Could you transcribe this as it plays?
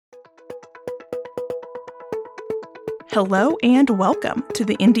Hello and welcome to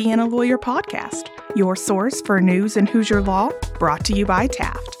the Indiana Lawyer Podcast, your source for news in Hoosier law, brought to you by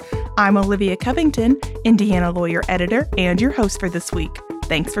Taft. I'm Olivia Covington, Indiana Lawyer Editor and your host for this week.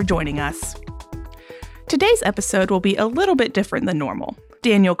 Thanks for joining us. Today's episode will be a little bit different than normal.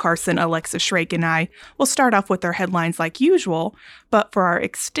 Daniel Carson, Alexa Shrake, and I will start off with our headlines like usual, but for our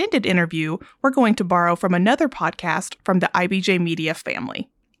extended interview, we're going to borrow from another podcast from the IBJ Media family.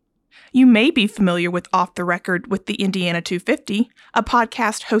 You may be familiar with Off the Record with the Indiana 250, a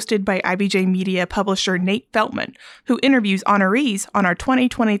podcast hosted by IBJ Media publisher Nate Feltman, who interviews honorees on our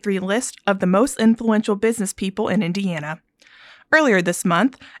 2023 list of the most influential business people in Indiana. Earlier this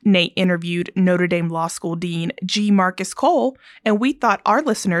month, Nate interviewed Notre Dame Law School Dean G. Marcus Cole, and we thought our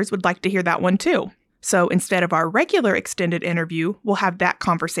listeners would like to hear that one too. So instead of our regular extended interview, we'll have that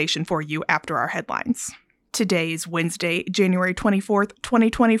conversation for you after our headlines. Today is Wednesday, January 24th,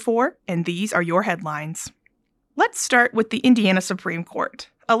 2024, and these are your headlines. Let's start with the Indiana Supreme Court.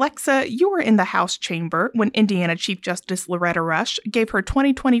 Alexa, you were in the House chamber when Indiana Chief Justice Loretta Rush gave her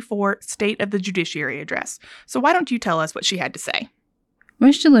 2024 State of the Judiciary address. So why don't you tell us what she had to say?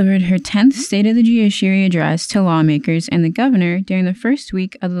 Rush delivered her 10th State of the Judiciary address to lawmakers and the governor during the first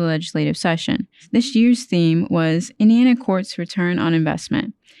week of the legislative session. This year's theme was Indiana Courts' Return on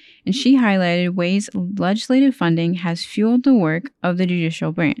Investment, and she highlighted ways legislative funding has fueled the work of the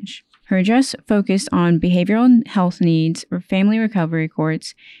judicial branch. Her address focused on behavioral health needs, family recovery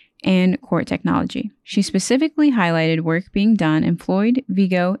courts, and court technology. She specifically highlighted work being done in Floyd,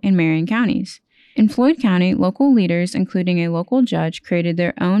 Vigo, and Marion counties. In Floyd County, local leaders, including a local judge, created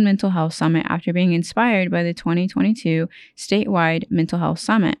their own mental health summit after being inspired by the 2022 statewide mental health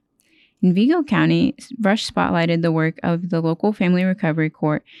summit. In Vigo County, Rush spotlighted the work of the local family recovery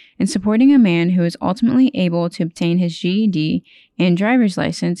court in supporting a man who was ultimately able to obtain his GED and driver's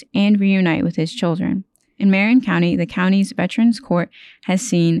license and reunite with his children. In Marion County, the county's Veterans Court has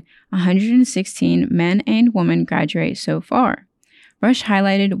seen 116 men and women graduate so far. Rush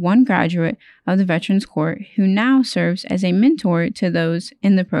highlighted one graduate of the Veterans Court who now serves as a mentor to those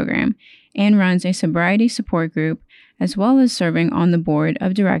in the program and runs a sobriety support group, as well as serving on the board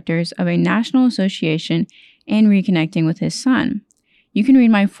of directors of a national association and reconnecting with his son. You can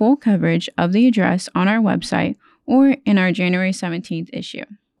read my full coverage of the address on our website or in our January 17th issue.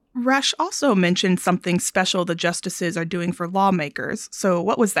 Rush also mentioned something special the justices are doing for lawmakers. So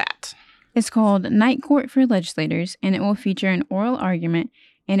what was that? It's called Night Court for Legislators, and it will feature an oral argument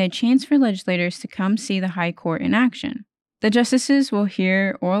and a chance for legislators to come see the High Court in action. The justices will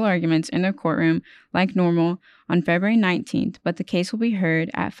hear oral arguments in their courtroom like normal on February 19th, but the case will be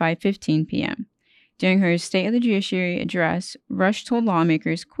heard at 5:15 p.m. During her State of the Judiciary address, Rush told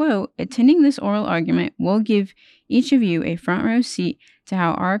lawmakers, quote, "Attending this oral argument will give each of you a front row seat to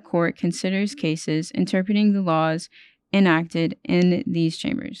how our court considers cases interpreting the laws enacted in these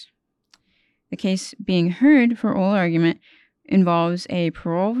chambers." The case being heard for oral argument involves a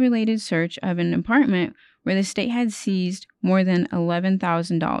parole-related search of an apartment where the state had seized more than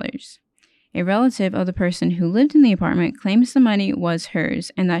 $11,000. A relative of the person who lived in the apartment claims the money was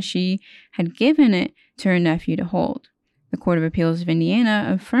hers and that she had given it to her nephew to hold. The Court of Appeals of Indiana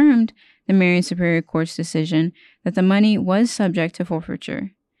affirmed the Marion Superior Court's decision that the money was subject to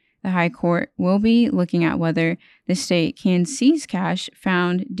forfeiture. The High Court will be looking at whether the state can seize cash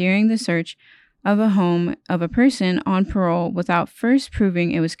found during the search of a home of a person on parole without first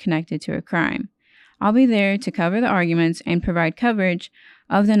proving it was connected to a crime. I'll be there to cover the arguments and provide coverage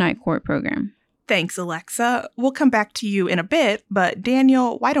of the Night Court program. Thanks, Alexa. We'll come back to you in a bit, but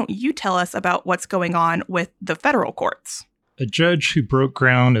Daniel, why don't you tell us about what's going on with the federal courts? A judge who broke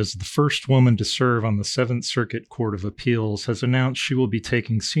ground as the first woman to serve on the Seventh Circuit Court of Appeals has announced she will be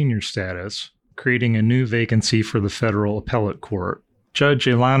taking senior status, creating a new vacancy for the federal appellate court. Judge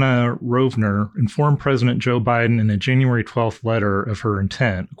Ilana Rovner informed President Joe Biden in a January 12th letter of her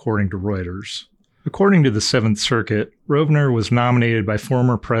intent, according to Reuters. According to the Seventh Circuit, Rovner was nominated by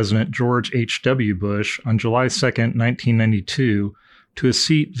former President George H.W. Bush on July 2, 1992, to a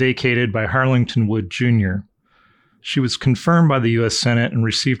seat vacated by Harlington Wood Jr. She was confirmed by the U.S. Senate and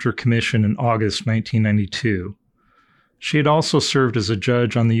received her commission in August 1992. She had also served as a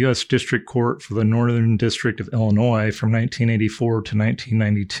judge on the U.S. District Court for the Northern District of Illinois from 1984 to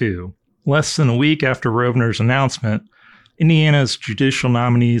 1992. Less than a week after Rovner's announcement, Indiana's judicial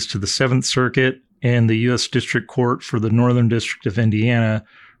nominees to the Seventh Circuit and the U.S. District Court for the Northern District of Indiana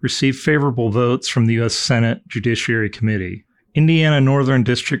received favorable votes from the U.S. Senate Judiciary Committee. Indiana Northern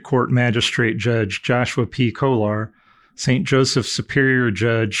District Court Magistrate Judge Joshua P. Kolar, St. Joseph Superior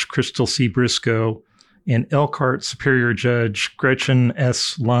Judge Crystal C. Briscoe, and Elkhart Superior Judge Gretchen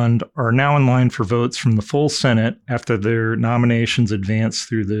S. Lund are now in line for votes from the full Senate after their nominations advance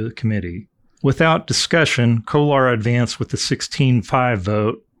through the committee. Without discussion, Kolar advanced with a 16-5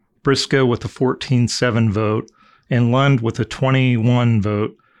 vote, Briscoe with a 14-7 vote, and Lund with a 21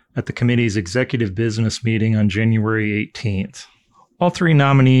 vote at the committee's executive business meeting on January 18th. All three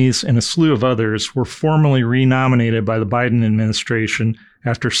nominees and a slew of others were formally renominated by the Biden administration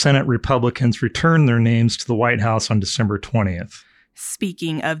after Senate Republicans returned their names to the White House on December 20th.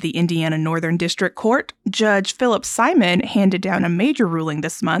 Speaking of the Indiana Northern District Court, Judge Philip Simon handed down a major ruling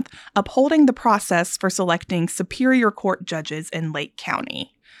this month upholding the process for selecting Superior Court judges in Lake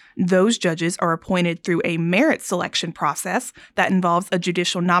County. Those judges are appointed through a merit selection process that involves a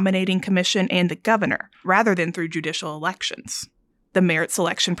judicial nominating commission and the governor, rather than through judicial elections. The merit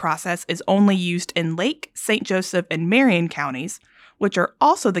selection process is only used in Lake, St. Joseph, and Marion counties, which are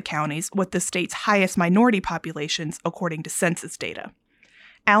also the counties with the state's highest minority populations according to census data.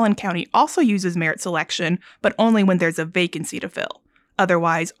 Allen County also uses merit selection, but only when there's a vacancy to fill.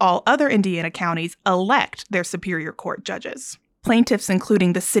 Otherwise, all other Indiana counties elect their Superior Court judges. Plaintiffs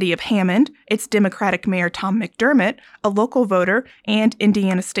including the city of Hammond, its Democratic Mayor Tom McDermott, a local voter, and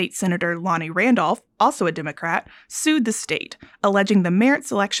Indiana State Senator Lonnie Randolph, also a Democrat, sued the state, alleging the merit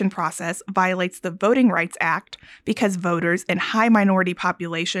selection process violates the Voting Rights Act because voters in high minority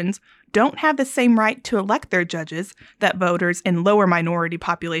populations don't have the same right to elect their judges that voters in lower minority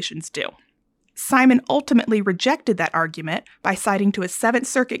populations do. Simon ultimately rejected that argument by citing to a Seventh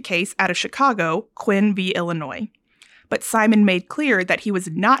Circuit case out of Chicago, Quinn v. Illinois. But Simon made clear that he was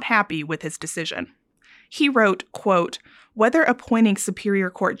not happy with his decision. He wrote, quote, "Whether appointing Superior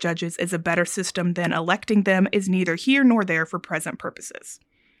Court judges is a better system than electing them is neither here nor there for present purposes.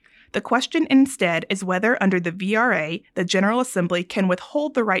 The question instead is whether under the VRA, the General Assembly can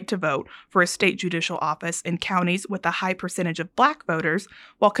withhold the right to vote for a state judicial office in counties with a high percentage of black voters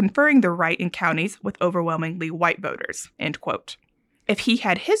while conferring the right in counties with overwhelmingly white voters," end quote. If he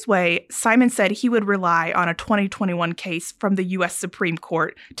had his way, Simon said he would rely on a 2021 case from the U.S. Supreme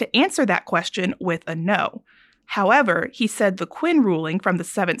Court to answer that question with a no. However, he said the Quinn ruling from the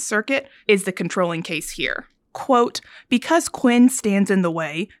Seventh Circuit is the controlling case here. Quote, "Because Quinn stands in the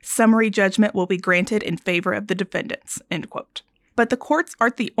way, summary judgment will be granted in favor of the defendants," end quote. But the courts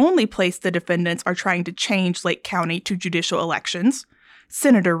aren't the only place the defendants are trying to change Lake County to judicial elections.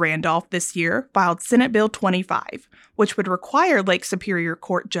 Senator Randolph this year filed Senate Bill 25, which would require Lake Superior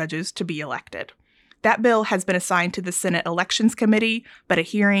Court judges to be elected. That bill has been assigned to the Senate Elections Committee, but a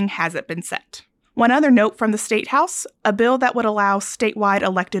hearing hasn't been set. One other note from the State House, a bill that would allow statewide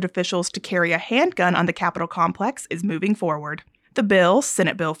elected officials to carry a handgun on the Capitol complex is moving forward. The bill,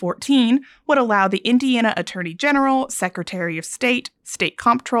 Senate Bill 14, would allow the Indiana Attorney General, Secretary of State, State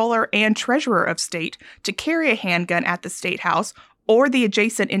Comptroller, and Treasurer of State to carry a handgun at the State House or the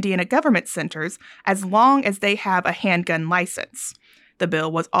adjacent Indiana government centers as long as they have a handgun license. The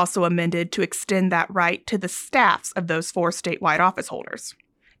bill was also amended to extend that right to the staffs of those 4 statewide office holders.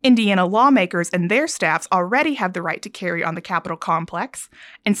 Indiana lawmakers and their staffs already have the right to carry on the Capitol complex,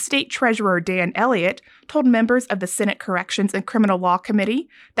 and State Treasurer Dan Elliott told members of the Senate Corrections and Criminal Law Committee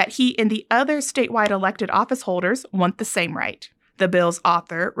that he and the other statewide elected office holders want the same right. The bill's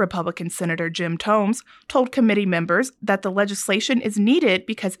author, Republican Senator Jim Tomes, told committee members that the legislation is needed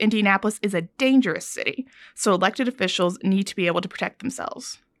because Indianapolis is a dangerous city, so elected officials need to be able to protect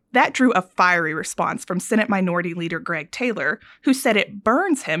themselves. That drew a fiery response from Senate Minority Leader Greg Taylor, who said it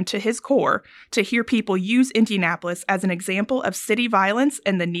burns him to his core to hear people use Indianapolis as an example of city violence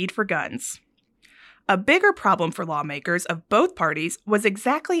and the need for guns. A bigger problem for lawmakers of both parties was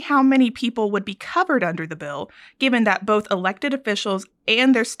exactly how many people would be covered under the bill, given that both elected officials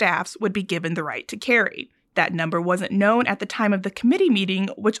and their staffs would be given the right to carry. That number wasn't known at the time of the committee meeting,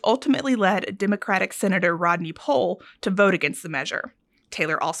 which ultimately led Democratic Senator Rodney Pohl to vote against the measure.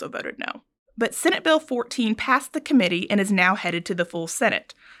 Taylor also voted no. But Senate Bill 14 passed the committee and is now headed to the full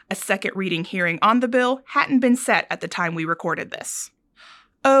Senate. A second reading hearing on the bill hadn't been set at the time we recorded this.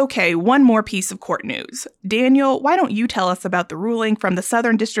 Okay, one more piece of court news. Daniel, why don't you tell us about the ruling from the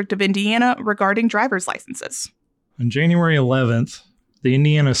Southern District of Indiana regarding driver's licenses? On January 11th, the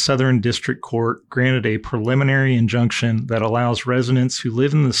Indiana Southern District Court granted a preliminary injunction that allows residents who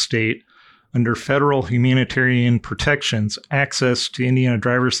live in the state under federal humanitarian protections access to Indiana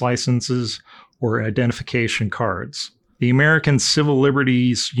driver's licenses or identification cards. The American Civil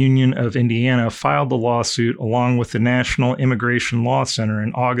Liberties Union of Indiana filed the lawsuit along with the National Immigration Law Center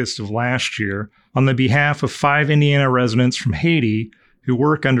in August of last year on the behalf of 5 Indiana residents from Haiti who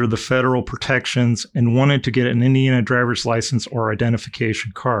work under the federal protections and wanted to get an Indiana driver's license or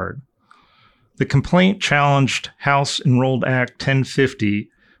identification card. The complaint challenged House Enrolled Act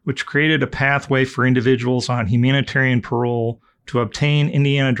 1050, which created a pathway for individuals on humanitarian parole to obtain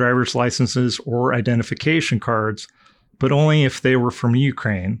Indiana driver's licenses or identification cards, but only if they were from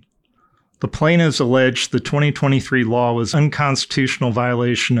Ukraine. The plaintiffs alleged the 2023 law was an unconstitutional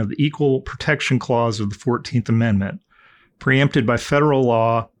violation of the Equal Protection Clause of the 14th Amendment, preempted by federal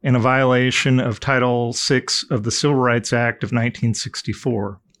law, and a violation of Title VI of the Civil Rights Act of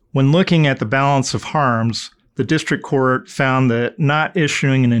 1964. When looking at the balance of harms, the district court found that not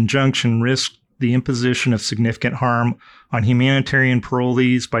issuing an injunction risked the imposition of significant harm on humanitarian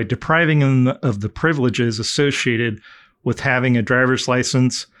parolees by depriving them of the privileges associated with having a driver's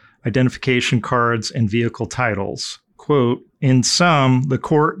license, identification cards, and vehicle titles. Quote, in sum, the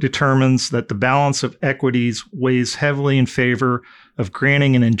court determines that the balance of equities weighs heavily in favor of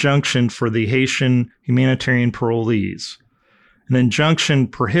granting an injunction for the Haitian humanitarian parolees. An injunction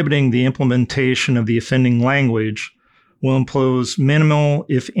prohibiting the implementation of the offending language will impose minimal,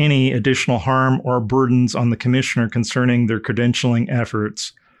 if any, additional harm or burdens on the commissioner concerning their credentialing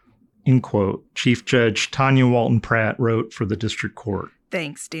efforts, end quote. Chief Judge Tanya Walton Pratt wrote for the district court.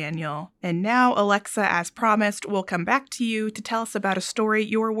 Thanks, Daniel. And now, Alexa, as promised, we'll come back to you to tell us about a story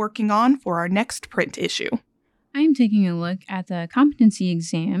you're working on for our next print issue. I'm taking a look at the competency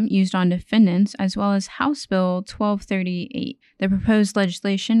exam used on defendants as well as House Bill 1238. The proposed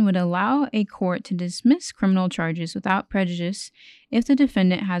legislation would allow a court to dismiss criminal charges without prejudice if the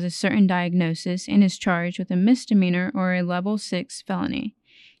defendant has a certain diagnosis and is charged with a misdemeanor or a level 6 felony.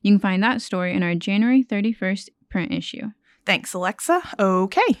 You can find that story in our January 31st print issue. Thanks, Alexa.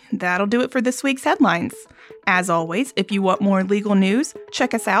 Okay, that'll do it for this week's headlines. As always, if you want more legal news,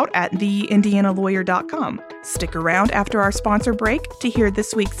 check us out at theindianalawyer.com. Stick around after our sponsor break to hear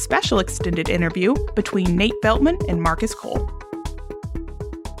this week's special extended interview between Nate Feltman and Marcus Cole.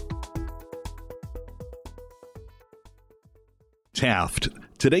 Taft,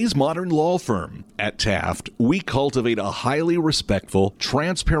 today's modern law firm. At Taft, we cultivate a highly respectful,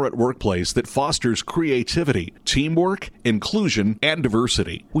 transparent workplace that fosters creativity, teamwork, inclusion, and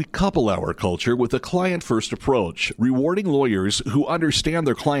diversity. We couple our culture with a client-first approach, rewarding lawyers who understand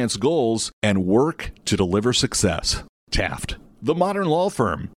their clients' goals and work to deliver success. Taft, the modern law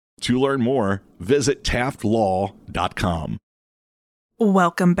firm. To learn more, visit taftlaw.com.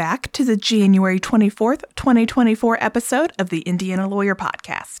 Welcome back to the January 24th, 2024 episode of the Indiana Lawyer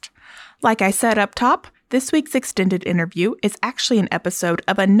Podcast. Like I said up top, this week's extended interview is actually an episode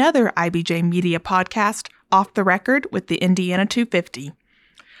of another IBJ Media podcast, Off the Record with the Indiana 250.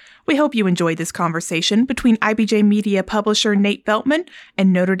 We hope you enjoyed this conversation between IBJ Media publisher Nate Feltman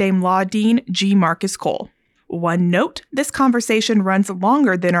and Notre Dame Law Dean G. Marcus Cole. One note, this conversation runs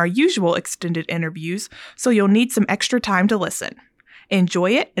longer than our usual extended interviews, so you'll need some extra time to listen.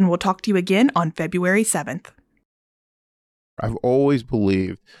 Enjoy it, and we'll talk to you again on February 7th. I've always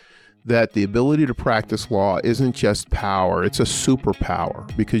believed that the ability to practice law isn't just power, it's a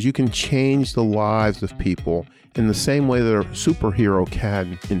superpower, because you can change the lives of people in the same way that a superhero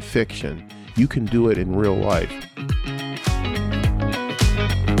can in fiction. You can do it in real life.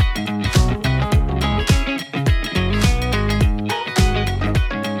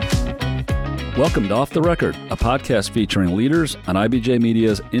 Welcome to Off the Record, a podcast featuring leaders on IBJ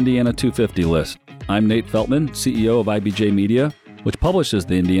Media's Indiana 250 list. I'm Nate Feltman, CEO of IBJ Media, which publishes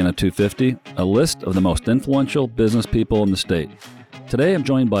the Indiana 250, a list of the most influential business people in the state. Today I'm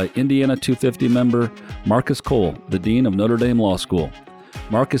joined by Indiana 250 member Marcus Cole, the Dean of Notre Dame Law School.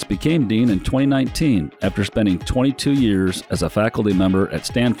 Marcus became Dean in 2019 after spending 22 years as a faculty member at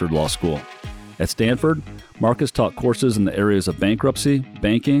Stanford Law School. At Stanford, Marcus taught courses in the areas of bankruptcy,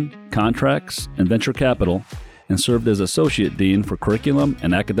 banking, contracts, and venture capital, and served as Associate Dean for Curriculum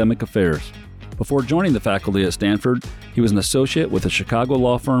and Academic Affairs. Before joining the faculty at Stanford, he was an associate with the Chicago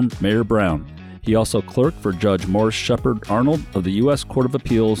law firm Mayer Brown. He also clerked for Judge Morris Shepard Arnold of the U.S. Court of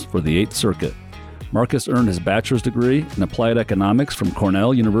Appeals for the 8th Circuit. Marcus earned his bachelor's degree in applied economics from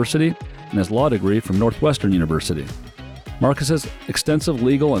Cornell University and his law degree from Northwestern University. Marcus's extensive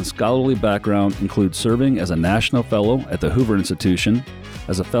legal and scholarly background includes serving as a National Fellow at the Hoover Institution,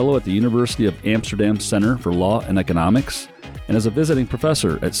 as a Fellow at the University of Amsterdam Center for Law and Economics, and as a visiting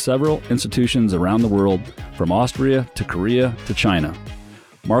professor at several institutions around the world, from Austria to Korea to China.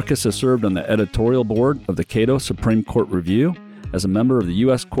 Marcus has served on the editorial board of the Cato Supreme Court Review, as a member of the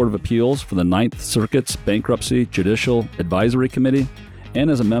U.S. Court of Appeals for the 9th Circuit's Bankruptcy Judicial Advisory Committee, and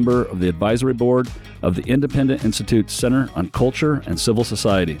as a member of the advisory board of the Independent Institute Center on Culture and Civil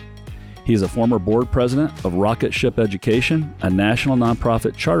Society. He is a former board president of Rocket Ship Education, a national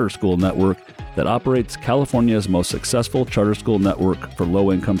nonprofit charter school network that operates California's most successful charter school network for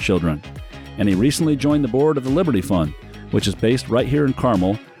low-income children. and he recently joined the board of the Liberty Fund, which is based right here in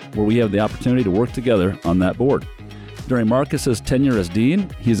Carmel, where we have the opportunity to work together on that board. During Marcus's tenure as dean,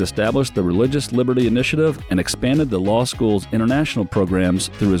 he's established the Religious Liberty Initiative and expanded the law school's international programs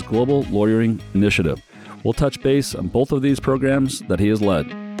through his Global Lawyering Initiative. We'll touch base on both of these programs that he has led.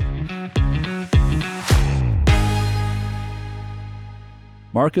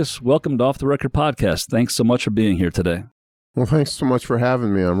 Marcus, welcome to Off the Record Podcast. Thanks so much for being here today. Well, thanks so much for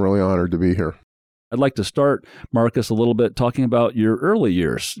having me. I'm really honored to be here. I'd like to start, Marcus, a little bit talking about your early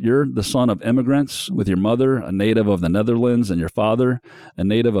years. You're the son of immigrants with your mother, a native of the Netherlands, and your father, a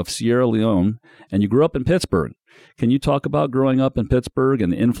native of Sierra Leone, and you grew up in Pittsburgh. Can you talk about growing up in Pittsburgh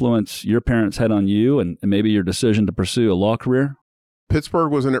and the influence your parents had on you and maybe your decision to pursue a law career?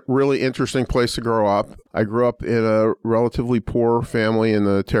 Pittsburgh was a really interesting place to grow up. I grew up in a relatively poor family in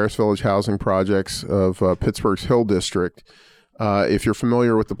the Terrace Village housing projects of Pittsburgh's Hill District. If you're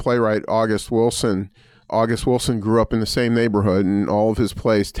familiar with the playwright August Wilson grew up in the same neighborhood, and all of his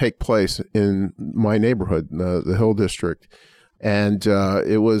plays take place in my neighborhood, the Hill District. And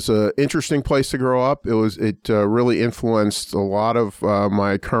it was an interesting place to grow up. It really influenced a lot of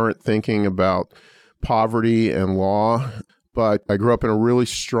my current thinking about poverty and law. But I grew up in a really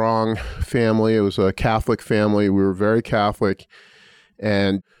strong family. It was a Catholic family. We were very Catholic.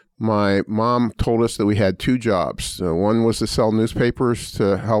 And my mom told us that we had two jobs. One was to sell newspapers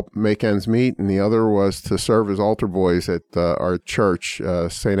to help make ends meet, and the other was to serve as altar boys at our church,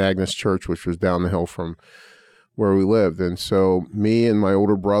 St. Agnes Church, which was down the hill from where we lived. And so me and my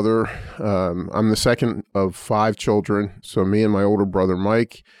older brother, I'm the second of 5 children, so me and my older brother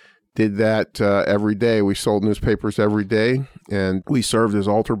Mike did that every day. We sold newspapers every day, and we served as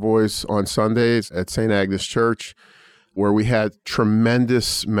altar boys on Sundays at St. Agnes Church, where we had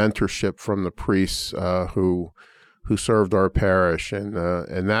tremendous mentorship from the priests who served our parish, and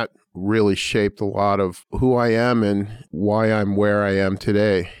that really shaped a lot of who I am and why I'm where I am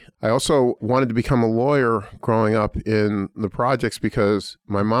today. I also wanted to become a lawyer growing up in the projects because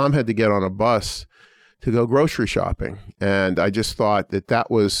my mom had to get on a bus to go grocery shopping. And I just thought that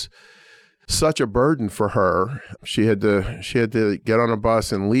was such a burden for her. She had to get on a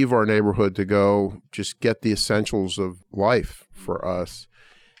bus and leave our neighborhood to go just get the essentials of life for us.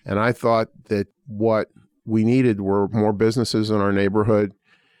 And I thought that what we needed were more businesses in our neighborhood.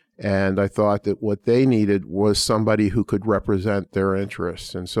 And I thought that what they needed was somebody who could represent their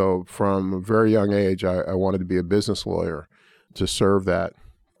interests. And so from a very young age, I wanted to be a business lawyer to serve that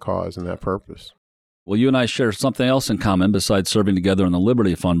cause and that purpose. Well, you and I share something else in common besides serving together on the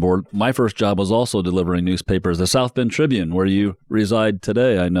Liberty Fund board. My first job was also delivering newspapers, the South Bend Tribune, where you reside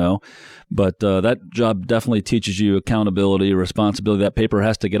today, I know. But that job definitely teaches you accountability, responsibility. That paper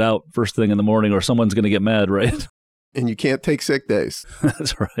has to get out first thing in the morning or someone's going to get mad, right? And you can't take sick days.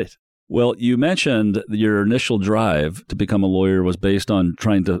 That's right. Well, you mentioned your initial drive to become a lawyer was based on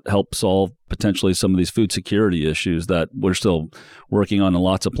trying to help solve potentially some of these food security issues that we're still working on in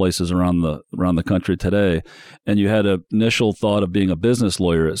lots of places around the country today. And you had an initial thought of being a business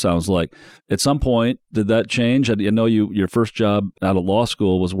lawyer, it sounds like. At some point, did that change? I know your first job out of law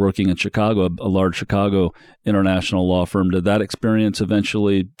school was working in Chicago, a large Chicago international law firm. Did that experience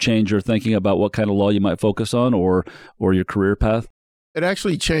eventually change your thinking about what kind of law you might focus on or your career path? It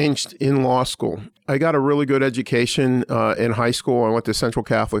actually changed in law school. I got a really good education in high school. I went to Central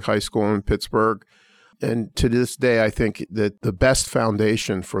Catholic High School in Pittsburgh. And to this day, I think that the best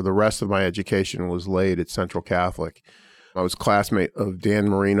foundation for the rest of my education was laid at Central Catholic. I was a classmate of Dan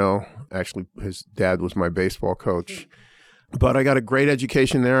Marino. Actually, his dad was my baseball coach. But I got a great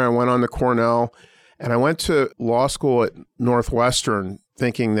education there. I went on to Cornell. And I went to law school at Northwestern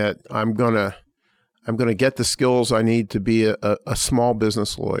thinking that I'm going to get the skills I need to be a small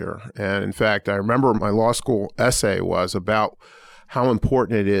business lawyer. And in fact, I remember my law school essay was about how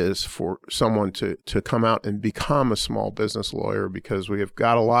important it is for someone to come out and become a small business lawyer, because we have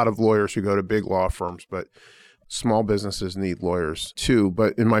got a lot of lawyers who go to big law firms, but small businesses need lawyers too.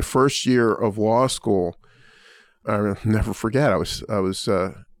 But in my first year of law school, I'll never forget, I was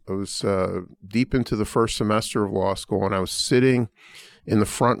deep into the first semester of law school, and I was sitting in the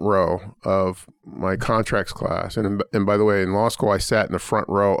front row of my contracts class. And by the way, in law school, I sat in the front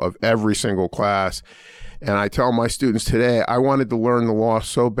row of every single class. And I tell my students today, I wanted to learn the law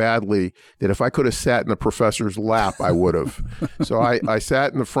so badly that if I could have sat in the professor's lap, I would have. So I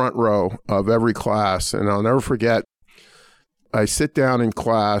sat in the front row of every class, and I'll never forget, I sit down in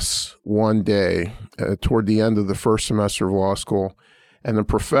class one day toward the end of the first semester of law school, and the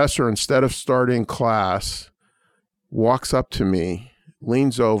professor, instead of starting class, walks up to me,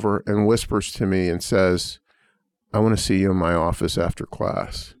 leans over and whispers to me and says, "I want to see you in my office after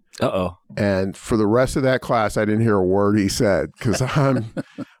class." Uh-oh. And for the rest of that class, I didn't hear a word he said because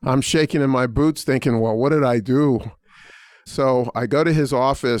I'm shaking in my boots thinking, well, what did I do? So I go to his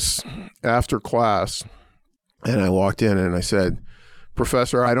office after class, and I walked in and I said,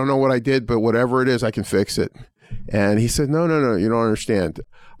 Professor, I don't know what I did, but whatever it is, I can fix it. And he said, no, you don't understand.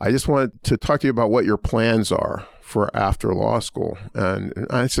 I just wanted to talk to you about what your plans are for after law school. And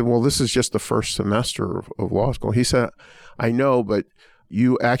I said, well, this is just the first semester of law school. He said, I know, but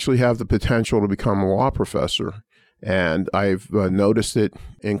you actually have the potential to become a law professor. And I've noticed it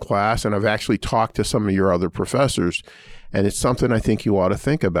in class, and I've actually talked to some of your other professors, and it's something I think you ought to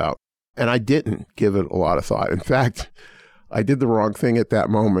think about. And I didn't give it a lot of thought. In fact, I did the wrong thing at that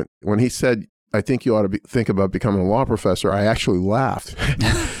moment. When he said, I think you ought to think about becoming a law professor, I actually laughed.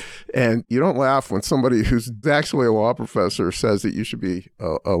 And you don't laugh when somebody who's actually a law professor says that you should be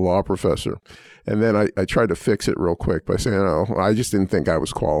a law professor. And then I tried to fix it real quick by saying, oh, I just didn't think I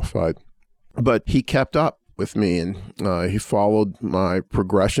was qualified. But he kept up with me, and he followed my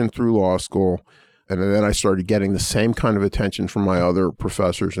progression through law school. And then I started getting the same kind of attention from my other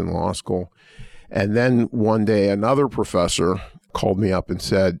professors in law school. And then one day, another professor called me up and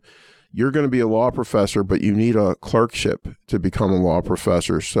said, you're going to be a law professor, but you need a clerkship to become a law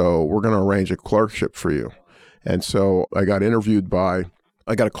professor. So we're going to arrange a clerkship for you. And so I got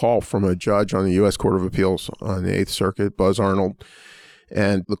a call from a judge on the U.S. Court of Appeals on the 8th Circuit, Buzz Arnold.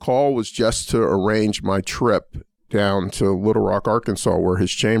 And the call was just to arrange my trip down to Little Rock, Arkansas, where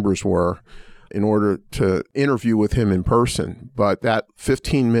his chambers were, in order to interview with him in person. But that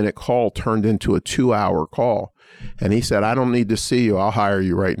 15-minute call turned into a 2-hour call. And he said, I don't need to see you. I'll hire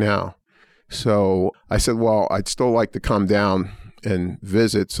you right now. So I said, well, I'd still like to come down and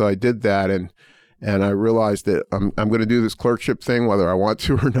visit. So I did that. And I realized that I'm going to do this clerkship thing, whether I want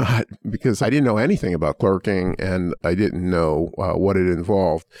to or not, because I didn't know anything about clerking and I didn't know what it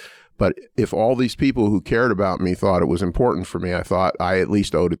involved. But if all these people who cared about me thought it was important for me, I thought I at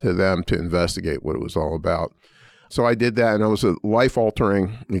least owed it to them to investigate what it was all about. So I did that, and it was a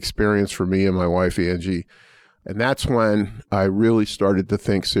life-altering experience for me and my wife, Angie. And that's when I really started to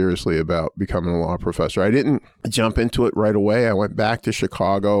think seriously about becoming a law professor. I didn't jump into it right away. I went back to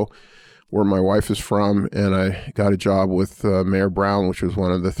Chicago, where my wife is from, and I got a job with Mayer Brown, which was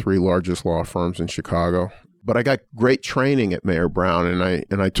one of the 3 largest law firms in Chicago. But I got great training at Mayer Brown,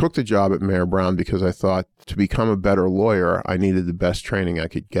 and I took the job at Mayer Brown because I thought to become a better lawyer, I needed the best training I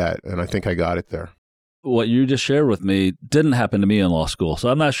could get, and I think I got it there. What you just shared with me didn't happen to me in law school, so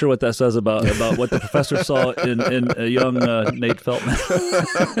I'm not sure what that says about what the professor saw in a young Nate Feltman.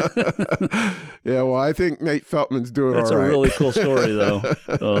 Yeah, well, I think Nate Feltman's doing That's all right. That's a really cool story, though.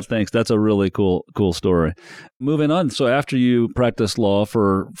 Oh, thanks. That's a really cool story. Moving on, so after you practiced law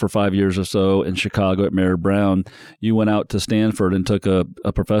for 5 years or so in Chicago at Mayer Brown, you went out to Stanford and took a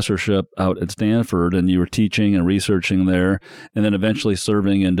professorship out at Stanford, and you were teaching and researching there, and then eventually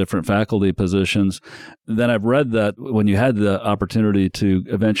serving in different faculty positions. Then I've read that when you had the opportunity to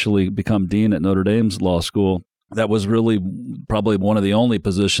eventually become dean at Notre Dame's law school, that was really probably one of the only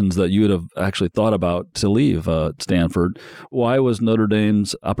positions that you would have actually thought about to leave Stanford. Why was Notre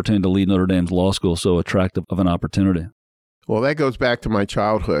Dame's opportunity to lead Notre Dame's law school so attractive of an opportunity? Well, that goes back to my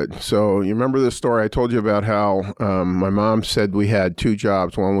childhood. So you remember the story I told you about how my mom said we had 2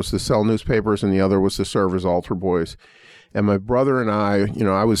 jobs. One was to sell newspapers and the other was to serve as altar boys. And my brother and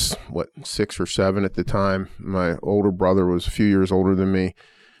I was, 6 or 7 at the time. My older brother was a few years older than me.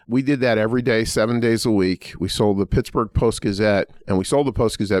 We did that every day, 7 days a week. We sold the Pittsburgh Post-Gazette, and we sold the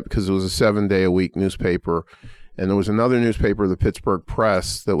Post-Gazette because it was a 7-day-a-week newspaper. And there was another newspaper, the Pittsburgh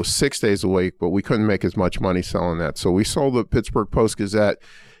Press, that was 6 days a week, but we couldn't make as much money selling that. So we sold the Pittsburgh Post-Gazette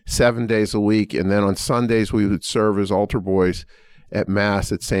 7 days a week, and then on Sundays we would serve as altar boys at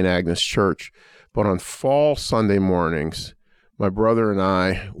Mass at St. Agnes Church. But on fall Sunday mornings, my brother and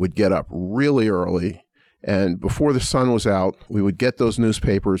I would get up really early, and before the sun was out, we would get those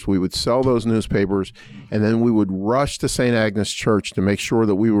newspapers, we would sell those newspapers, and then we would rush to St. Agnes Church to make sure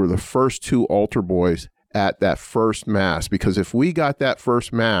that we were the first 2 altar boys at that first Mass. Because if we got that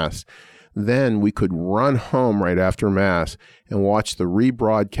first Mass, then we could run home right after Mass and watch the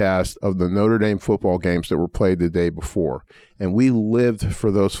rebroadcast of the Notre Dame football games that were played the day before. And we lived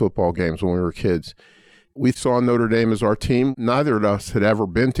for those football games when we were kids. We saw Notre Dame as our team. Neither of us had ever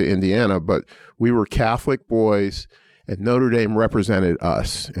been to Indiana, but we were Catholic boys, and Notre Dame represented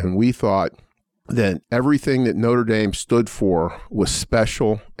us. And we thought that everything that Notre Dame stood for was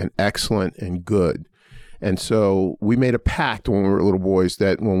special and excellent and good. And so we made a pact when we were little boys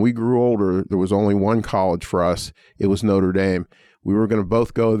that when we grew older, there was only one college for us. It was Notre Dame. We were going to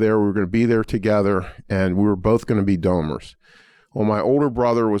both go there. We were going to be there together, and we were both going to be Domers. Well, my older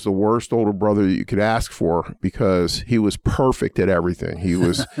brother was the worst older brother that you could ask for because he was perfect at everything. He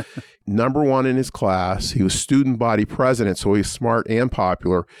was number one in his class. He was student body president, so he's smart and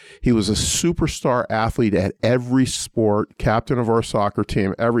popular. He was a superstar athlete at every sport, captain of our soccer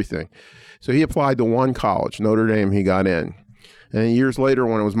team, everything. So he applied to one college, Notre Dame. He got in. And years later,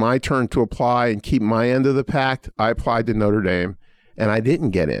 when it was my turn to apply and keep my end of the pact, I applied to Notre Dame, and I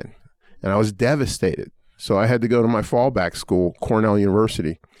didn't get in. And I was devastated. So I had to go to my fallback school, Cornell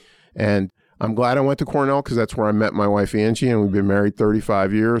University. And I'm glad I went to Cornell because that's where I met my wife, Angie, and we've been married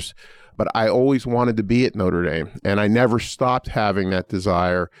 35 years. But I always wanted to be at Notre Dame, and I never stopped having that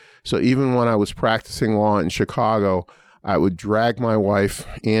desire. So even when I was practicing law in Chicago, I would drag my wife,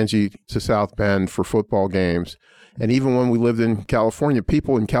 Angie, to South Bend for football games. And even when we lived in California,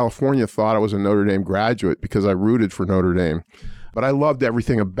 people in California thought I was a Notre Dame graduate because I rooted for Notre Dame. But I loved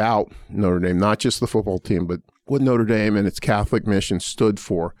everything about Notre Dame, not just the football team, but what Notre Dame and its Catholic mission stood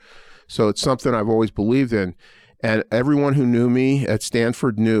for. So it's something I've always believed in. And everyone who knew me at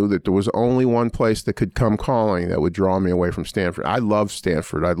Stanford knew that there was only one place that could come calling that would draw me away from Stanford. I loved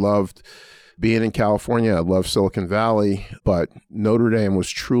Stanford. I loved being in California. I loved Silicon Valley. But Notre Dame was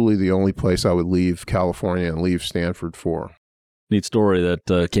truly the only place I would leave California and leave Stanford for. Neat story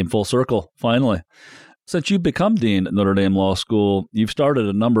that came full circle, finally. Since you've become dean at Notre Dame Law School, you've started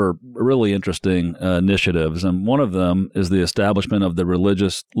a number of really interesting initiatives, and one of them is the establishment of the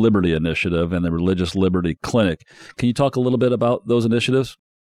Religious Liberty Initiative and the Religious Liberty Clinic. Can you talk a little bit about those initiatives?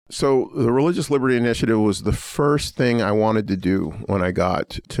 So the Religious Liberty Initiative was the first thing I wanted to do when I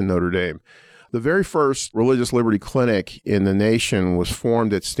got to Notre Dame. The very first Religious Liberty Clinic in the nation was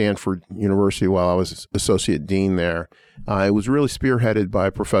formed at Stanford University while I was associate dean there. It was really spearheaded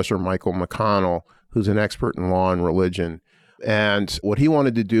by Professor Michael McConnell, who's an expert in law and religion. And what he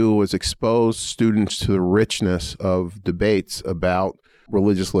wanted to do was expose students to the richness of debates about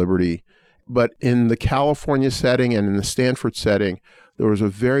religious liberty. But in the California setting and in the Stanford setting, there was a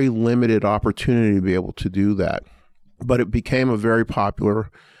very limited opportunity to be able to do that. But it became a very popular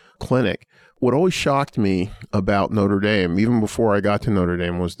clinic. What always shocked me about Notre Dame, even before I got to Notre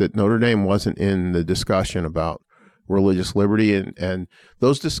Dame, was that Notre Dame wasn't in the discussion about religious liberty, and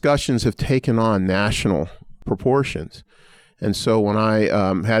those discussions have taken on national proportions. And so when I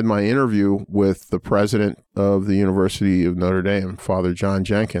had my interview with the president of the University of Notre Dame, Father John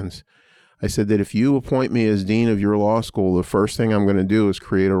Jenkins, I said that if you appoint me as dean of your law school, the first thing I'm going to do is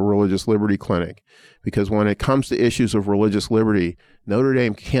create a religious liberty clinic. Because when it comes to issues of religious liberty, Notre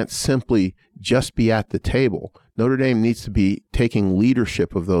Dame can't simply just be at the table. Notre Dame needs to be taking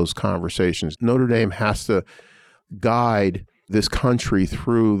leadership of those conversations. Notre Dame has to guide this country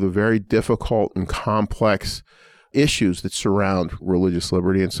through the very difficult and complex issues that surround religious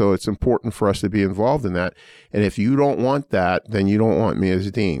liberty. And so it's important for us to be involved in that. And if you don't want that, then you don't want me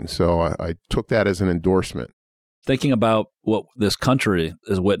as dean. So I took that as an endorsement. Thinking about what this country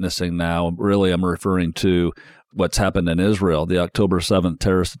is witnessing now, really I'm referring to what's happened in Israel, the October 7th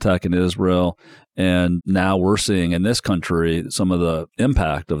terrorist attack in Israel. And now we're seeing in this country some of the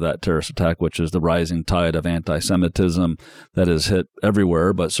impact of that terrorist attack, which is the rising tide of anti-Semitism that has hit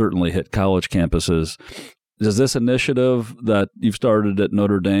everywhere, but certainly hit college campuses. Does this initiative that you've started at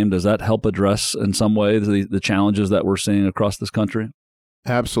Notre Dame, does that help address in some way the challenges that we're seeing across this country?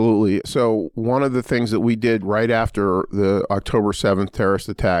 Absolutely. So one of the things that we did right after the October 7th terrorist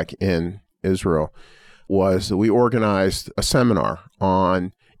attack in Israel was that we organized a seminar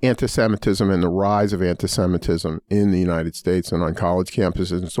on anti-Semitism and the rise of anti-Semitism in the United States and on college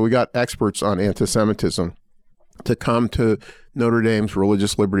campuses. And so we got experts on anti-Semitism to come to Notre Dame's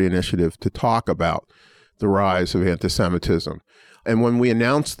Religious Liberty Initiative to talk about the rise of anti-Semitism. And when we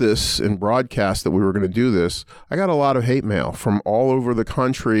announced this in broadcast that we were going to do this, I got a lot of hate mail from all over the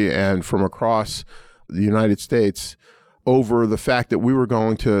country and from across the United States over the fact that we were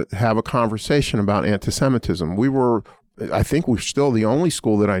going to have a conversation about anti-Semitism. I think we're still the only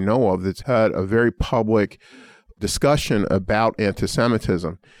school that I know of that's had a very public discussion about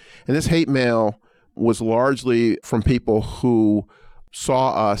anti-Semitism. And this hate mail was largely from people who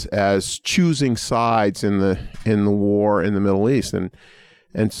saw us as choosing sides in the war in the Middle East.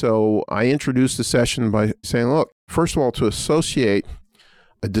 And so I introduced the session by saying, look, first of all, to associate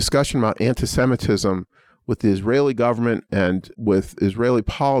a discussion about anti-Semitism with the Israeli government and with Israeli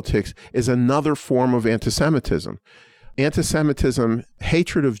politics is another form of anti-Semitism. Anti-Semitism,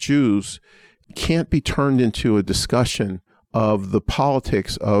 hatred of Jews, can't be turned into a discussion of the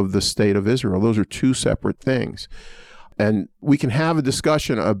politics of the state of Israel. Those are two separate things. And we can have a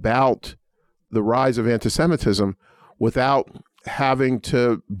discussion about the rise of anti-Semitism without having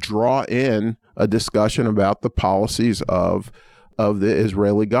to draw in a discussion about the policies of of the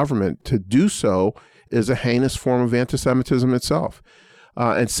Israeli government. To do so is a heinous form of anti-Semitism itself.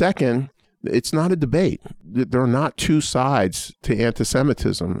 And second, it's not a debate. There are not two sides to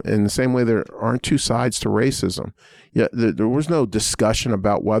anti-Semitism in the same way there aren't two sides to racism. Yeah, there was no discussion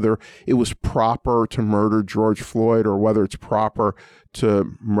about whether it was proper to murder George Floyd or whether it's proper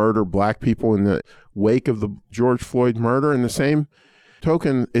to murder black people in the wake of the George Floyd murder. In the same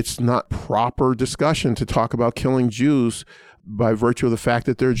token, it's not proper discussion to talk about killing Jews by virtue of the fact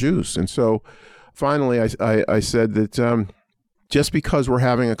that they're Jews. And so finally, I said that just because we're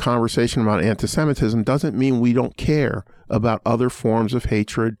having a conversation about anti-Semitism doesn't mean we don't care about other forms of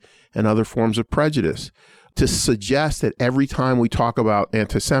hatred and other forms of prejudice. To suggest that every time we talk about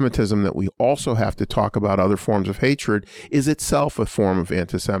anti-Semitism that we also have to talk about other forms of hatred is itself a form of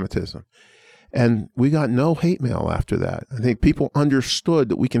anti-Semitism. And we got no hate mail after that. I think people understood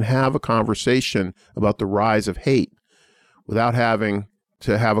that we can have a conversation about the rise of hate without having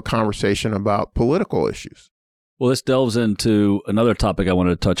to have a conversation about political issues. Well, this delves into another topic I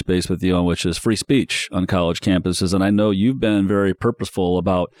wanted to touch base with you on, which is free speech on college campuses. And I know you've been very purposeful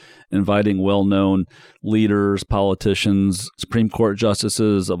about inviting well-known leaders, politicians, Supreme Court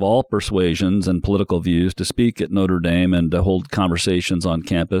justices of all persuasions and political views to speak at Notre Dame and to hold conversations on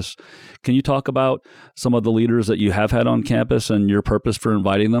campus. Can you talk about some of the leaders that you have had on campus and your purpose for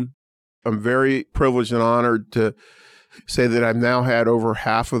inviting them? I'm very privileged and honored to say that I've now had over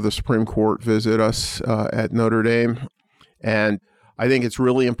half of the Supreme Court visit us at Notre Dame. And I think it's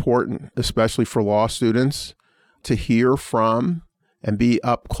really important, especially for law students, to hear from and be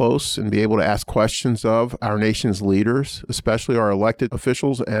up close and be able to ask questions of our nation's leaders, especially our elected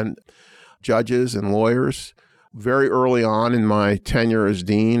officials and judges and lawyers. Very early on in my tenure as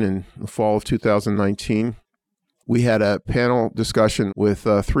dean in the fall of 2019, we had a panel discussion with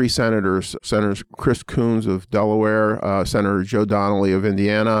three senators, Senators Chris Coons of Delaware, Senator Joe Donnelly of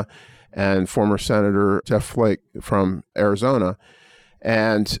Indiana, and former Senator Jeff Flake from Arizona.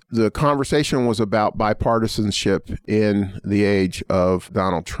 And the conversation was about bipartisanship in the age of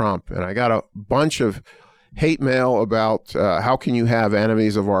Donald Trump. And I got a bunch of hate mail about how can you have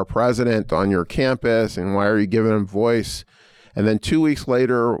enemies of our president on your campus and why are you giving him voice? And then 2 weeks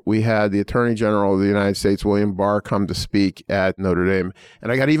later, we had the Attorney General of the United States, William Barr, come to speak at Notre Dame.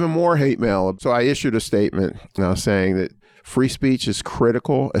 And I got even more hate mail. So I issued a statement saying that free speech is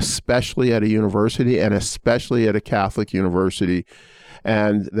critical, especially at a university and especially at a Catholic university.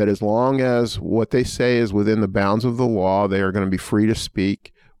 And that as long as what they say is within the bounds of the law, they are going to be free to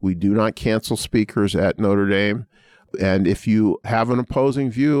speak. We do not cancel speakers at Notre Dame. And if you have an opposing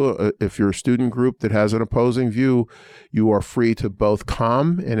view, if you're a student group that has an opposing view, you are free to both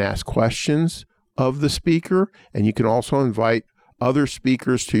come and ask questions of the speaker, and you can also invite other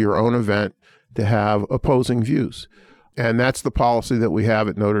speakers to your own event to have opposing views. And that's the policy that we have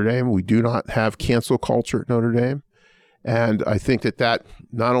at Notre Dame. We do not have cancel culture at Notre Dame. And I think that that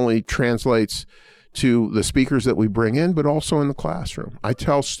not only translates to the speakers that we bring in, but also in the classroom. I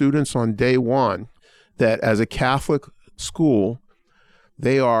tell students on day one that as a Catholic school,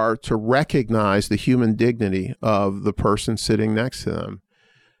 they are to recognize the human dignity of the person sitting next to them,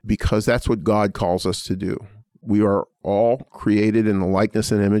 because that's what God calls us to do. We are all created in the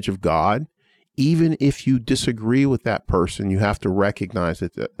likeness and image of God. Even if you disagree with that person, you have to recognize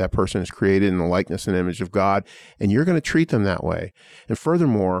that that person is created in the likeness and image of God, and you're going to treat them that way. And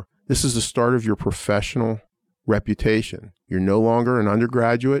furthermore, this is the start of your professional reputation. You're no longer an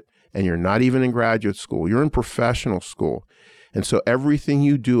undergraduate, and you're not even in graduate school. You're in professional school. And so everything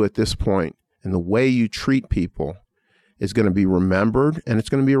you do at this point and the way you treat people is going to be remembered, and it's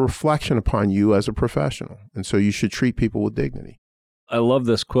going to be a reflection upon you as a professional. And so you should treat people with dignity. I love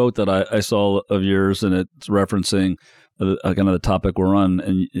this quote that I saw of yours, and it's referencing kind of the topic we're on.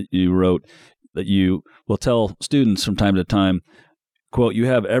 And you wrote that you will tell students from time to time, quote, "You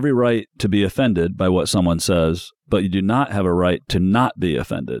have every right to be offended by what someone says, but you do not have a right to not be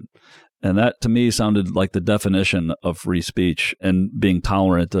offended." And that to me sounded like the definition of free speech and being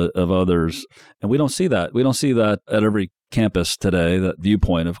tolerant of others. And we don't see that. We don't see that at every campus today, that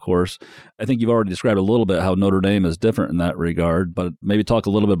viewpoint, of course. I think you've already described a little bit how Notre Dame is different in that regard, but maybe talk a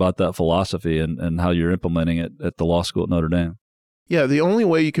little bit about that philosophy and how you're implementing it at the law school at Notre Dame. Yeah, the only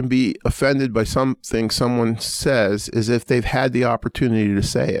way you can be offended by something someone says is if they've had the opportunity to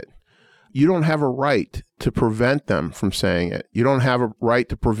say it. You don't have a right to prevent them from saying it. You don't have a right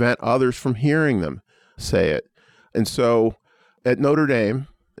to prevent others from hearing them say it. And so at Notre Dame,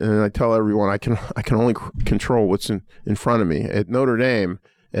 and I tell everyone I can only control what's in front of me. At Notre Dame,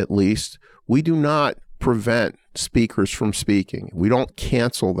 at least, we do not prevent speakers from speaking. We don't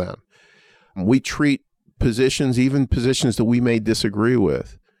cancel them. We treat positions, even positions that we may disagree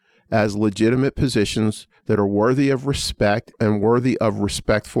with, as legitimate positions that are worthy of respect and worthy of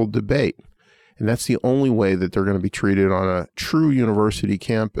respectful debate. And that's the only way that they're going to be treated on a true university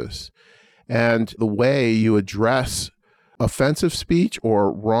campus. And the way you address offensive speech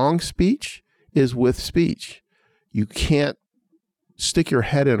or wrong speech is with speech. You can't stick your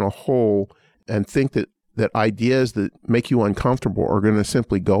head in a hole and think that ideas that make you uncomfortable are going to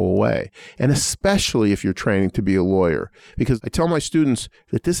simply go away. And especially if you're training to be a lawyer. Because I tell my students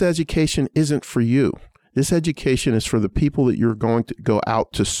that this education isn't for you. This education is for the people that you're going to go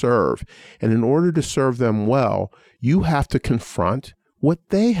out to serve. And in order to serve them well, you have to confront what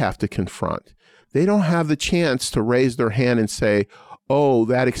they have to confront. They don't have the chance to raise their hand and say, oh,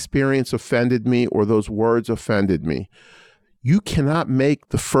 that experience offended me or those words offended me. You cannot make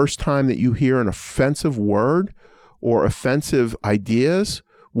the first time that you hear an offensive word or offensive ideas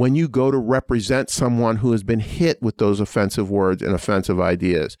when you go to represent someone who has been hit with those offensive words and offensive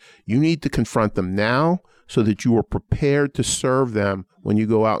ideas. You need to confront them now so that you are prepared to serve them when you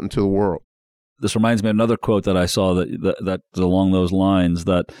go out into the world. This reminds me of another quote that I saw that's along those lines,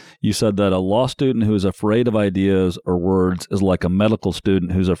 that you said that a law student who is afraid of ideas or words is like a medical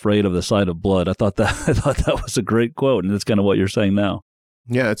student who's afraid of the sight of blood. I thought that was a great quote, and that's kind of what you're saying now.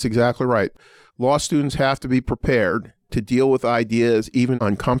 Yeah, that's exactly right. Law students have to be prepared to deal with ideas, even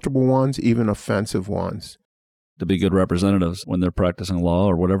uncomfortable ones, even offensive ones, to be good representatives when they're practicing law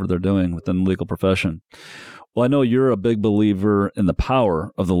or whatever they're doing within the legal profession. Well, I know you're a big believer in the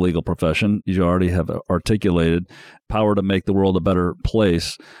power of the legal profession. You already have articulated power to make the world a better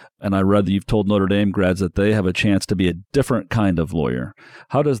place. And I read that you've told Notre Dame grads that they have a chance to be a different kind of lawyer.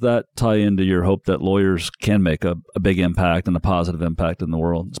 How does that tie into your hope that lawyers can make a big impact and a positive impact in the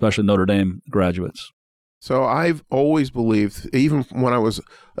world, especially Notre Dame graduates? So I've always believed, even when I was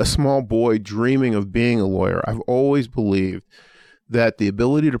a small boy dreaming of being a lawyer, I've always believed that the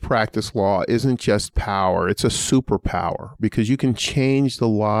ability to practice law isn't just power, it's a superpower, because you can change the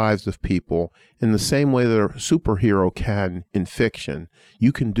lives of people in the same way that a superhero can in fiction.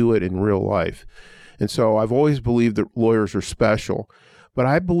 You can do it in real life. And so I've always believed that lawyers are special, but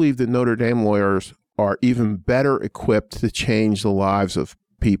I believe that Notre Dame lawyers are even better equipped to change the lives of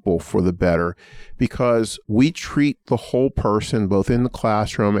people for the better, because we treat the whole person both in the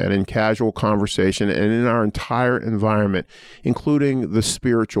classroom and in casual conversation and in our entire environment, including the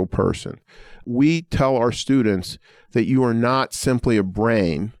spiritual person. We tell our students that you are not simply a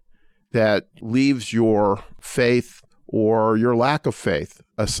brain that leaves your faith or your lack of faith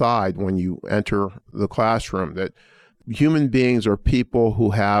aside when you enter the classroom, that human beings are people who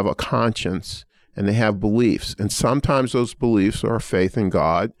have a conscience and they have beliefs. And sometimes those beliefs are faith in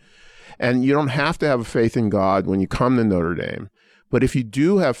God. And you don't have to have a faith in God when you come to Notre Dame. But if you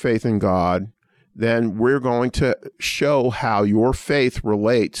do have faith in God, then we're going to show how your faith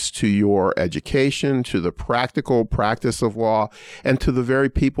relates to your education, to the practical practice of law, and to the very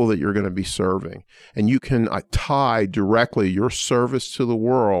people that you're going to be serving. And you can tie directly your service to the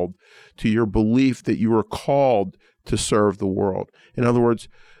world to your belief that you are called to serve the world. In other words,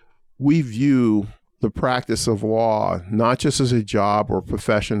 we view the practice of law not just as a job or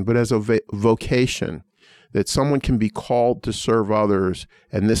profession, but as a vocation, that someone can be called to serve others,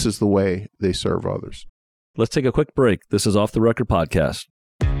 and this is the way they serve others. Let's take a quick break. This is Off the Record Podcast.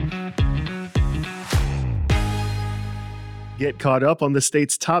 Get caught up on the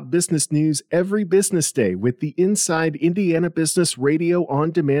state's top business news every business day with the Inside Indiana Business Radio On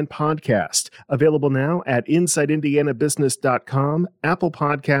Demand podcast. Available now at InsideIndianaBusiness.com, Apple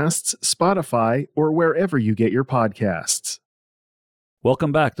Podcasts, Spotify, or wherever you get your podcasts.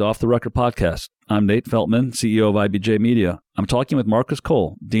 Welcome back to Off the Record Podcast. I'm Nate Feltman, CEO of IBJ Media. I'm talking with Marcus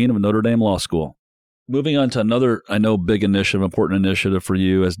Cole, Dean of Notre Dame Law School. Moving on to another, I know, big initiative, important initiative for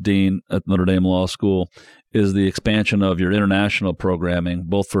you as Dean at Notre Dame Law School is the expansion of your international programming,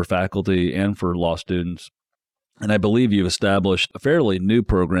 both for faculty and for law students. And I believe you've established a fairly new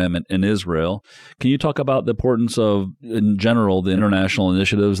program in Israel. Can you talk about the importance of, in general, the international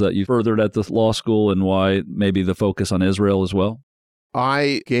initiatives that you furthered at the law school and why maybe the focus on Israel as well?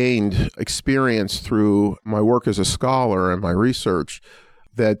 I gained experience through my work as a scholar and my research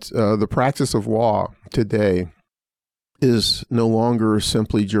that the practice of law today is no longer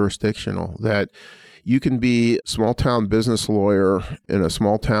simply jurisdictional, that you can be a small-town business lawyer in a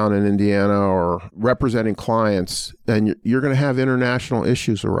small town in Indiana or representing clients, and you're going to have international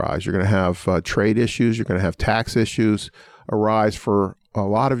issues arise. You're going to have trade issues. You're going to have tax issues arise for a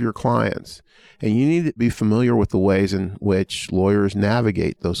lot of your clients. And you need to be familiar with the ways in which lawyers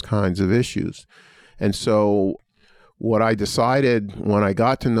navigate those kinds of issues. And so what I decided when I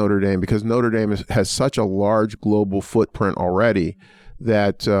got to Notre Dame, because Notre Dame has such a large global footprint already,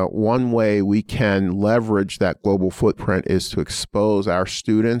 that one way we can leverage that global footprint is to expose our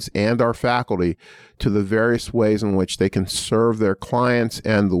students and our faculty to the various ways in which they can serve their clients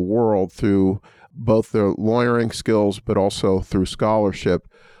and the world through both their lawyering skills, but also through scholarship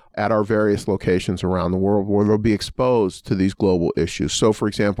at our various locations around the world where they'll be exposed to these global issues. So, for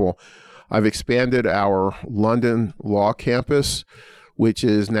example, I've expanded our London law campus, which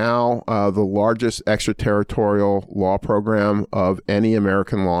is now the largest extraterritorial law program of any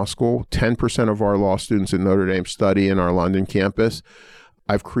American law school. 10% of our law students at Notre Dame study in our London campus.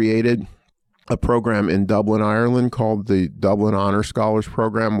 I've created a program in Dublin, Ireland called the Dublin Honor Scholars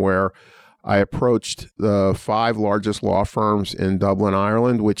Program, where I approached the 5 largest law firms in Dublin,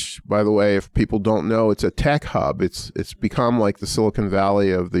 Ireland, which, by the way, if people don't know, it's a tech hub. It's become like the Silicon Valley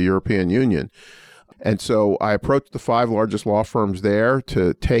of the European Union. And so I approached the 5 largest law firms there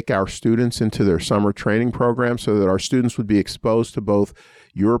to take our students into their summer training program so that our students would be exposed to both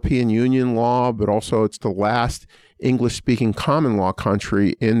European Union law, but also it's the last English-speaking common law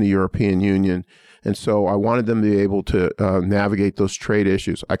country in the European Union. And so I wanted them to be able to navigate those trade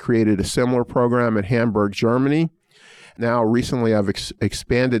issues. I created a similar program at Hamburg, Germany. Now, recently, I've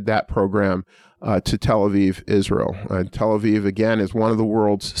expanded that program to Tel Aviv, Israel. Tel Aviv, again, is one of the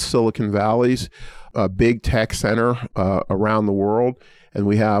world's Silicon Valleys, a big tech center around the world. And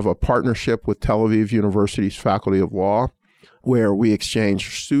we have a partnership with Tel Aviv University's Faculty of Law, where we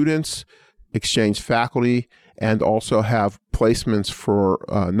exchange students, exchange faculty, and also have placements for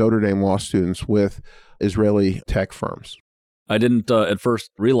Notre Dame law students with Israeli tech firms. I didn't at first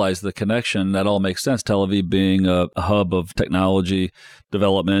realize the connection. That all makes sense. Tel Aviv being a hub of technology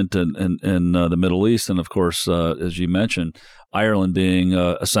development in the Middle East. And of course, as you mentioned, Ireland being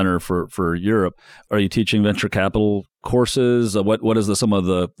a center for Europe. Are you teaching venture capital courses? What does some of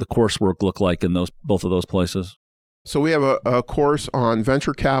the coursework look like in both of those places? So we have a course on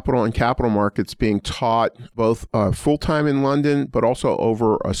venture capital and capital markets being taught both full-time in London, but also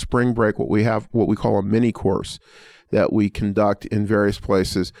over a spring break, what we call a mini course that we conduct in various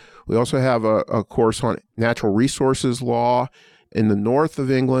places. We also have a course on natural resources law in the north of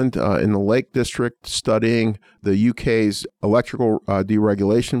England, in the Lake District, studying the UK's electrical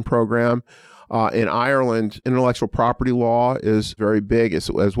deregulation program. In Ireland, intellectual property law is very big, as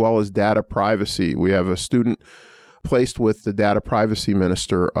well as data privacy. We have a student placed with the data privacy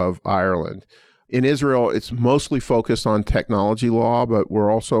minister of Ireland. In Israel, it's mostly focused on technology law, but we're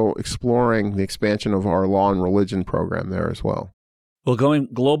also exploring the expansion of our law and religion program there as well. Well, going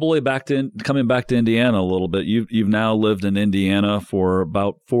globally coming back to Indiana a little bit, you've now lived in Indiana for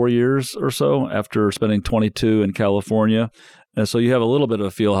about 4 years or so after spending 22 in California. And so you have a little bit of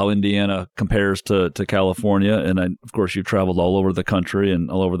a feel how Indiana compares to California. And of course, you've traveled all over the country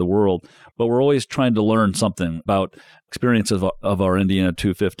and all over the world. But we're always trying to learn something about experiences of our Indiana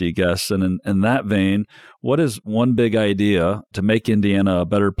 250 guests. And in that vein, what is one big idea to make Indiana a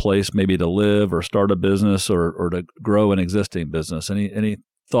better place, maybe to live or start a business or to grow an existing business? Any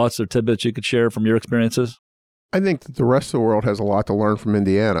thoughts or tidbits you could share from your experiences? I think that the rest of the world has a lot to learn from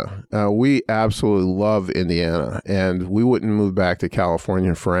Indiana. We absolutely love Indiana, and we wouldn't move back to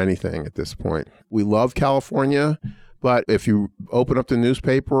California for anything at this point. We love California, but if you open up the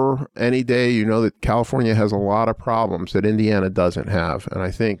newspaper any day, you know that California has a lot of problems that Indiana doesn't have. And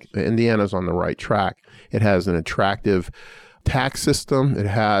I think Indiana's on the right track. It has an attractive tax system.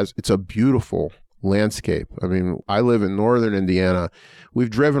 It's a beautiful landscape. I mean, I live in northern Indiana. We've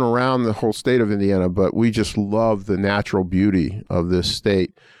driven around the whole state of Indiana, but we just love the natural beauty of this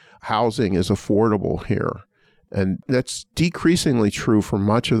state. Housing is affordable here. And that's decreasingly true for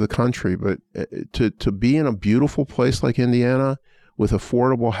much of the country. But to be in a beautiful place like Indiana with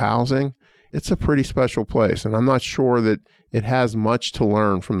affordable housing, it's a pretty special place. And I'm not sure that it has much to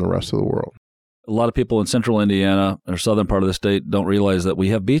learn from the rest of the world. A lot of people in central Indiana or southern part of the state don't realize that we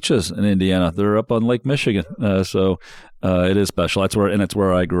have beaches in Indiana. They're up on Lake Michigan. So it is special. It's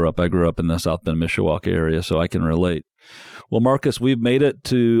where I grew up. I grew up in the South Bend, Mishawaka area, so I can relate. Well, Marcus, we've made it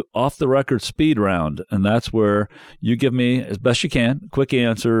to Off the Record Speed Round, and that's where you give me, as best you can, quick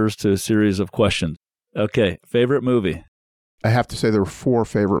answers to a series of questions. Okay, favorite movie? I have to say there were 4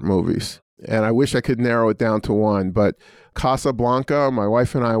 favorite movies, and I wish I could narrow it down to one, but Casablanca, my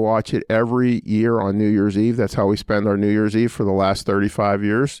wife and I watch it every year on New Year's Eve. That's how we spend our New Year's Eve for the last 35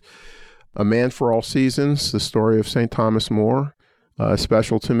 years. A Man for All Seasons, the story of St. Thomas More,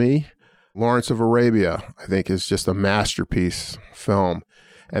 special to me. Lawrence of Arabia, I think, is just a masterpiece film.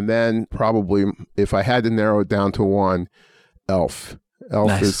 And then probably, if I had to narrow it down to one, Elf. Elf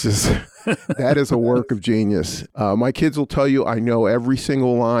nice. is just That is a work of genius. My kids will tell you I know every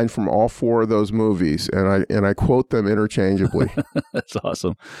single line from all 4 of those movies, and I quote them interchangeably. That's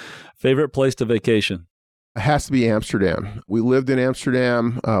awesome. Favorite place to vacation? It has to be Amsterdam. We lived in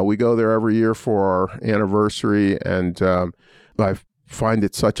Amsterdam. We go there every year for our anniversary, and I find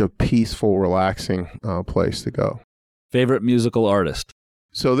it such a peaceful, relaxing place to go. Favorite musical artist?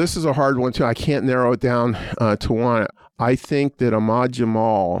 So this is a hard one, too. I can't narrow it down to one. I think that Ahmad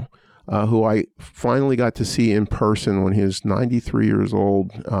Jamal, who I finally got to see in person when he was 93 years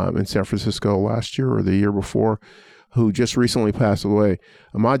old in San Francisco last year or the year before, who just recently passed away.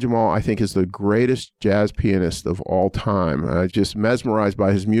 Ahmad Jamal, I think, is the greatest jazz pianist of all time. Just mesmerized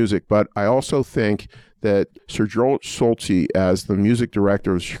by his music. But I also think that Sir George Solti, as the music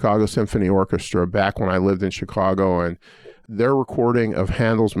director of the Chicago Symphony Orchestra back when I lived in Chicago, and their recording of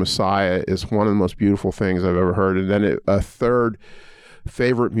Handel's Messiah is one of the most beautiful things I've ever heard. And then a third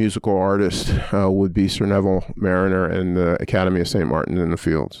favorite musical artist would be Sir Neville Mariner and the Academy of St. Martin in the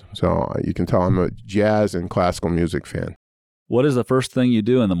Fields. So you can tell I'm a jazz and classical music fan. What is the first thing you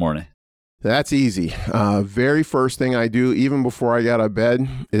do in the morning? That's easy. Very first thing I do, even before I get out of bed,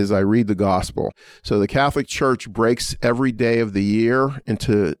 is I read the gospel. So the Catholic Church breaks every day of the year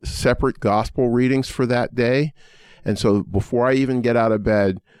into separate gospel readings for that day. And so before I even get out of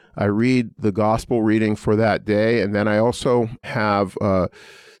bed, I read the gospel reading for that day. And then I also have,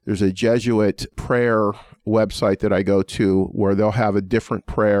 there's a Jesuit prayer website that I go to where they'll have a different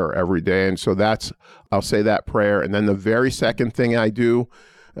prayer every day. And so I'll say that prayer. And then the very second thing I do,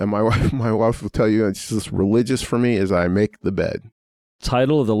 and my wife will tell you it's just religious for me, is I make the bed.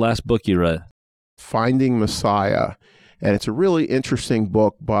 Title of the last book you read? Finding Messiah. And it's a really interesting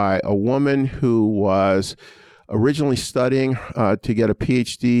book by a woman who was originally studying to get a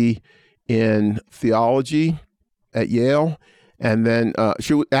PhD in theology at Yale. And then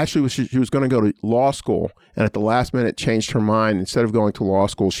she was going to go to law school. And at the last minute changed her mind. Instead of going to law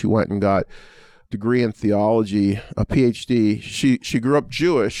school, she went and got a degree in theology, a PhD. She grew up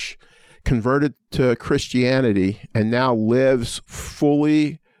Jewish, converted to Christianity, and now lives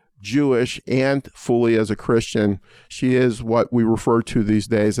fully Jewish and fully as a Christian. She is what we refer to these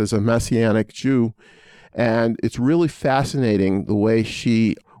days as a Messianic Jew. And it's really fascinating the way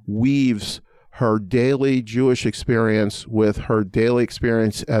she weaves her daily Jewish experience with her daily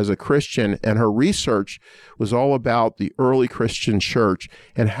experience as a Christian. And her research was all about the early Christian church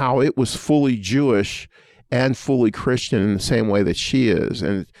and how it was fully Jewish and fully Christian in the same way that she is.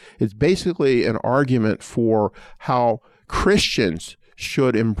 And it's basically an argument for how Christians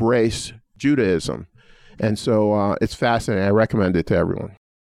should embrace Judaism. And so it's fascinating. I recommend it to everyone.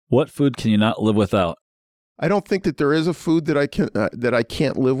 What food can you not live without? I don't think that there is a food that I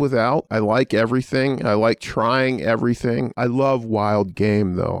can't live without. I like everything. I like trying everything. I love wild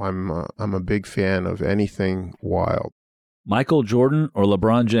game, though. I'm a big fan of anything wild. Michael Jordan or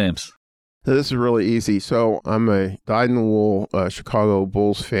LeBron James? So this is really easy. So I'm a dyed-in-the-wool Chicago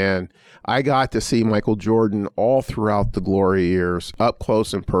Bulls fan. I got to see Michael Jordan all throughout the glory years, up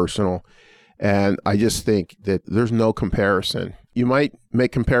close and personal. And I just think that there's no comparison. You might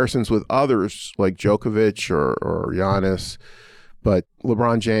make comparisons with others like Djokovic or Giannis, but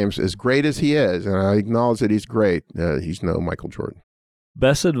LeBron James, as great as he is, and I acknowledge that he's great, he's no Michael Jordan.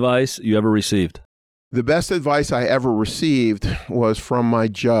 Best advice you ever received? The best advice I ever received was from my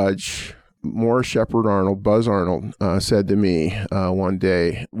judge, Morris Shepard Arnold. Buzz Arnold said to me one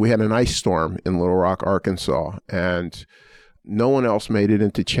day, we had an ice storm in Little Rock, Arkansas, and no one else made it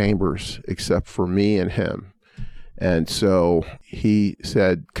into chambers except for me and him. And so he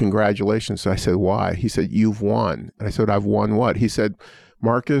said, congratulations. I said, why? He said, you've won. And I said, I've won what? He said,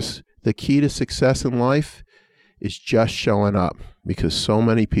 Marcus, the key to success in life is just showing up, because so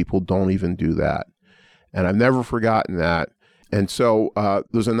many people don't even do that. And I've never forgotten that. And so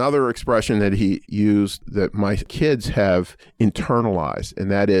there's another expression that he used that my kids have internalized,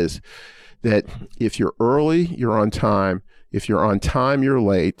 and that is that if you're early, you're on time. If you're on time, you're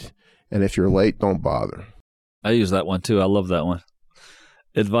late. And if you're late, don't bother. I use that one too. I love that one.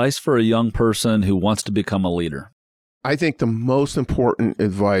 Advice for a young person who wants to become a leader. I think the most important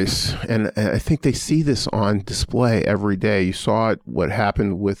advice, and I think they see this on display every day. You saw it, what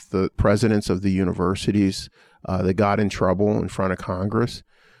happened with the presidents of the universities that got in trouble in front of Congress.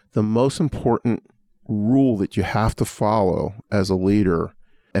 The most important rule that you have to follow as a leader,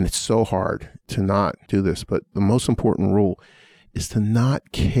 and it's so hard to not do this, but the most important rule is to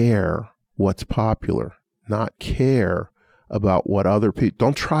not care what's popular, not care about what other people,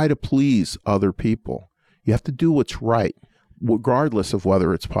 don't try to please other people. You have to do what's right, regardless of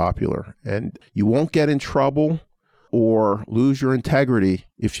whether it's popular. And you won't get in trouble or lose your integrity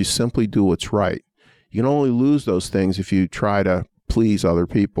if you simply do what's right. You can only lose those things if you try to please other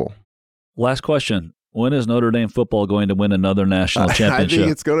people. Last question. When is Notre Dame football going to win another national championship? I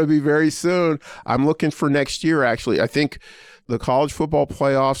think it's going to be very soon. I'm looking for next year, actually. I think the college football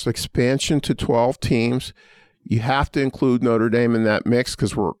playoffs expansion to 12 teams, you have to include Notre Dame in that mix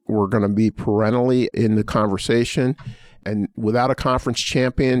because we're going to be perennially in the conversation. And without a conference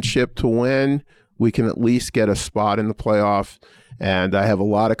championship to win, we can at least get a spot in the playoff. And I have a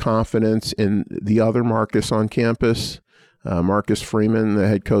lot of confidence in the other Marcus on campus, Marcus Freeman, the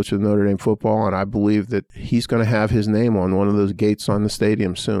head coach of Notre Dame football, and I believe that he's going to have his name on one of those gates on the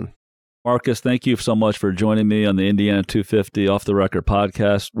stadium soon. Marcus, thank you so much for joining me on the Indiana 250 Off the Record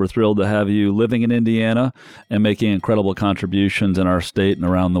podcast. We're thrilled to have you living in Indiana and making incredible contributions in our state and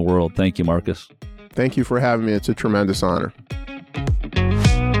around the world. Thank you, Marcus. Thank you for having me. It's a tremendous honor.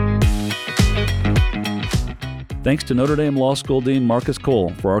 Thanks to Notre Dame Law School Dean Marcus Cole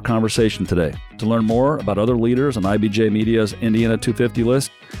for our conversation today. To learn more about other leaders on IBJ Media's Indiana 250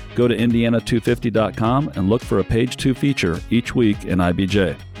 list, go to indiana250.com and look for a Page 2 feature each week in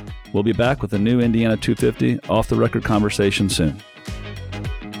IBJ. We'll be back with a new Indiana 250 Off the Record conversation soon.